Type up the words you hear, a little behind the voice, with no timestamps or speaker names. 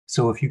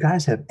So if you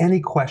guys have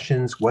any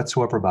questions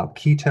whatsoever about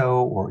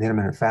keto or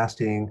intermittent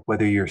fasting,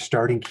 whether you're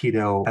starting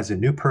keto as a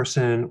new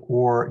person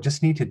or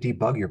just need to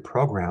debug your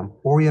program,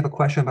 or you have a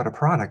question about a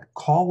product,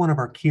 call one of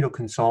our keto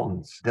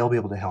consultants. They'll be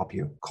able to help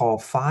you. Call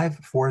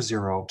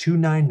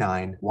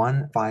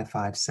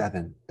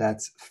 540-299-1557.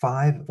 That's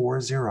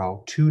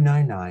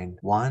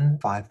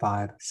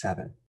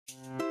 540-299-1557.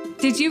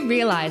 Did you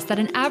realize that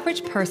an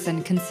average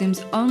person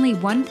consumes only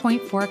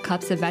 1.4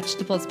 cups of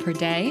vegetables per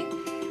day?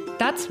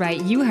 That's right,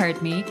 you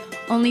heard me.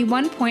 Only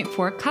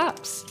 1.4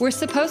 cups. We're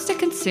supposed to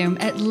consume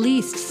at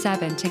least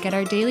 7 to get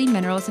our daily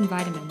minerals and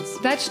vitamins.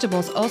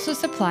 Vegetables also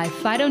supply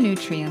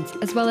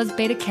phytonutrients as well as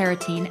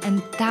beta-carotene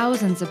and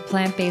thousands of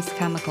plant-based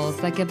chemicals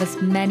that give us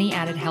many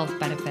added health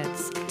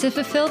benefits. To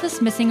fulfill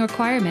this missing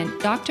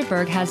requirement, Dr.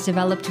 Berg has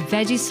developed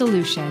Veggie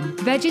Solution.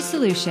 Veggie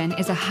Solution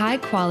is a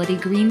high-quality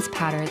greens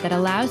powder that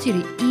allows you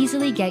to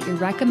easily get your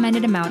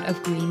recommended amount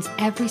of greens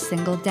every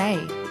single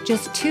day.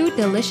 Just 2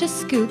 delicious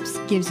scoops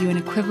gives you an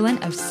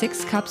equivalent of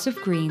 6 cups of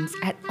greens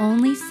at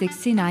only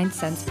 69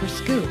 cents per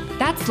scoop.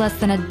 That's less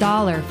than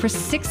 $1 for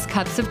 6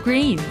 cups of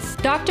greens.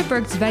 Dr.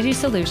 Berg's Veggie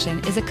Solution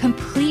is a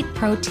complete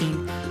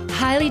protein,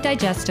 highly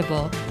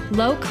digestible,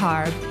 low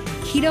carb,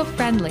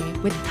 keto-friendly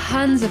with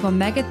tons of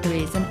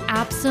omega-3s and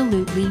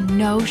absolutely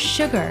no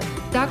sugar.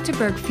 Dr.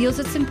 Berg feels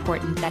it's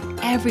important that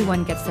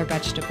everyone gets their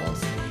vegetables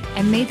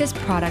and made this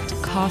product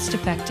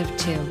cost-effective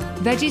too.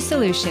 Veggie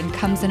Solution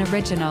comes in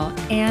original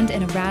and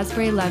in a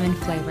raspberry lemon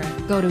flavor.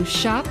 Go to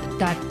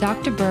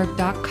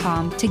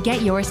shop.drberg.com to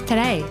get yours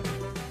today.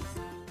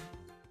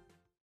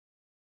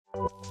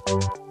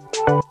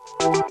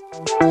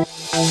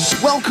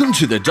 Welcome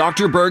to the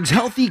Dr. Berg's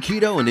Healthy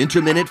Keto and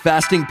Intermittent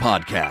Fasting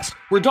Podcast,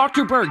 where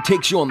Dr. Berg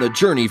takes you on the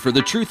journey for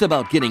the truth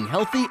about getting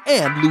healthy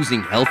and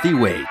losing healthy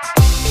weight.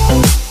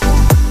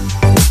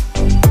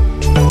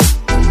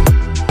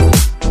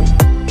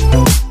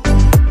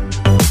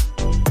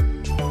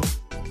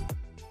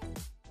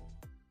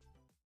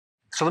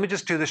 So let me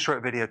just do this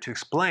short video to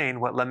explain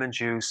what lemon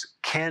juice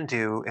can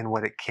do and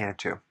what it can't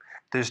do.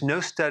 There's no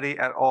study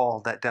at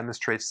all that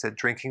demonstrates that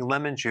drinking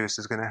lemon juice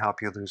is going to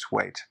help you lose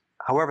weight.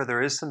 However,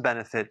 there is some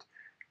benefit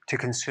to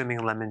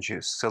consuming lemon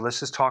juice. So let's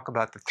just talk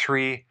about the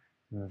 3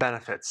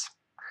 benefits.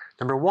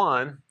 Number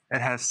 1, it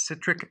has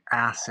citric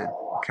acid,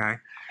 okay?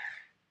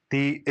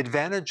 The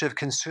advantage of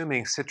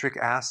consuming citric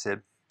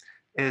acid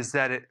is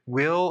that it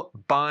will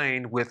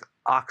bind with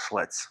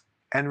oxalates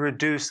and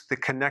reduce the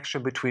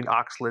connection between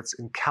oxalates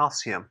and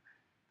calcium,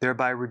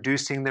 thereby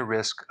reducing the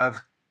risk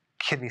of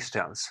kidney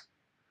stones.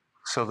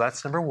 So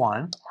that's number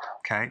 1,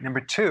 okay?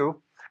 Number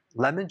 2,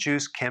 lemon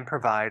juice can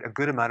provide a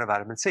good amount of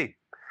vitamin C.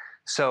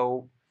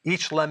 So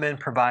each lemon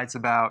provides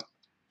about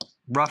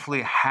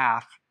roughly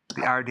half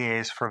the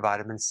RDAs for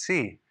vitamin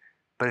C.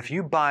 But if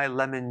you buy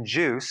lemon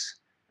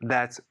juice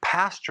that's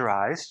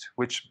pasteurized,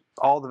 which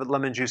all the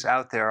lemon juice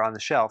out there on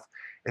the shelf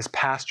is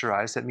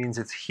pasteurized, that means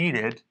it's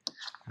heated,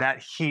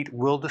 that heat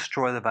will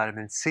destroy the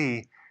vitamin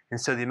C, and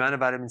so the amount of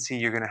vitamin C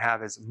you're going to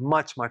have is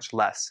much, much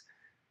less.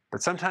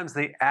 But sometimes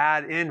they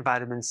add in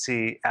vitamin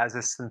C as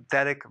a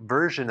synthetic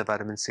version of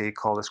vitamin C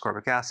called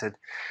ascorbic acid,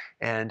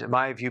 and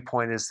my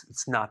viewpoint is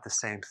it's not the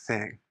same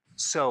thing.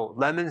 So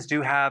lemons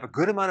do have a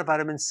good amount of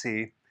vitamin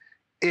C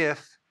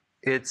if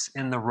it's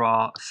in the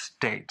raw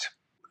state.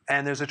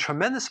 And there's a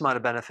tremendous amount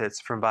of benefits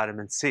from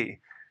vitamin C,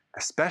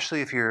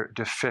 especially if you're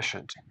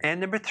deficient.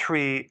 And number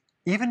 3,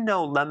 even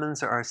though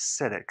lemons are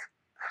acidic,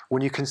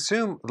 when you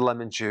consume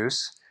lemon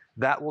juice,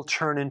 that will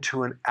turn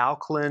into an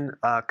alkaline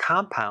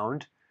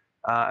compound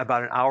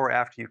about an hour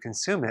after you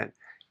consume it.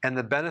 And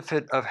the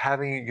benefit of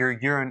having your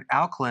urine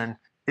alkaline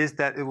is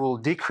that it will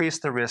decrease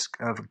the risk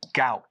of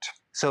gout.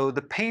 So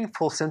the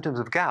painful symptoms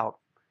of gout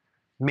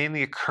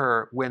mainly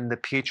occur when the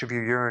pH of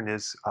your urine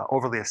is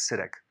overly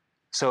acidic.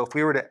 So if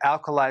we were to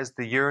alkalize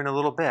the urine a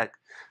little bit,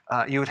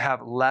 you would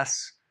have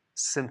less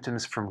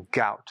symptoms from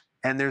gout.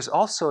 And there's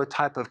also a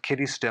type of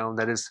kidney stone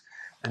that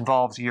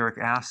involves uric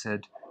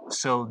acid.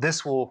 So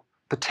this will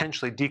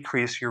potentially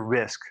decrease your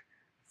risk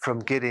from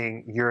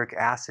getting uric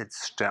acid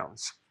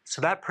stones.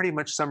 So that pretty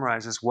much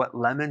summarizes what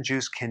lemon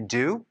juice can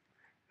do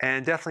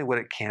and definitely what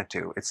it can't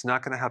do. It's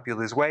not going to help you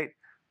lose weight,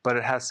 but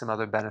it has some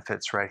other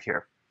benefits right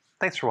here.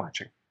 Thanks for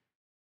watching.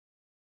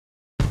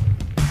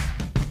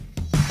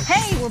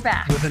 Hey, we're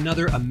back. With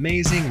another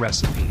amazing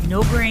recipe.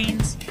 No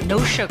grains,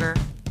 no sugar,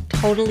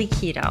 totally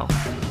keto.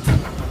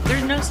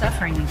 There's no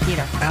suffering in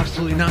keto.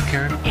 Absolutely not,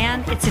 Karen.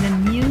 And it's an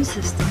immune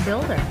system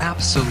builder.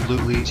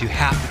 Absolutely. You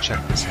have to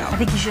check this out. I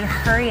think you should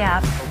hurry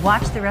up,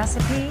 watch the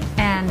recipe,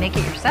 and make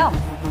it yourself.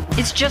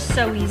 It's just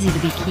so easy to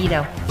be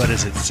keto. But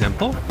is it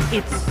simple?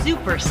 It's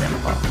super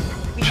simple.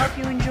 We hope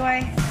you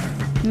enjoy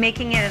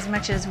making it as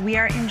much as we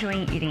are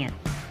enjoying eating it.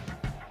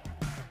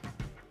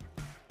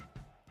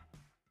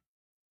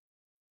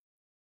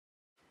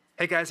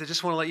 Hey guys, I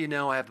just want to let you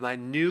know I have my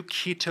new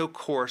keto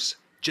course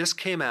just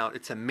came out.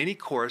 It's a mini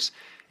course.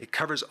 It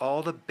covers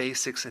all the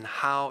basics and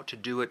how to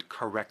do it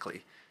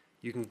correctly.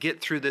 You can get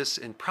through this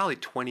in probably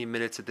 20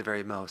 minutes at the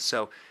very most.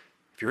 So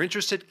if you're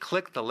interested,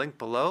 click the link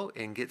below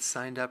and get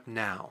signed up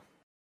now.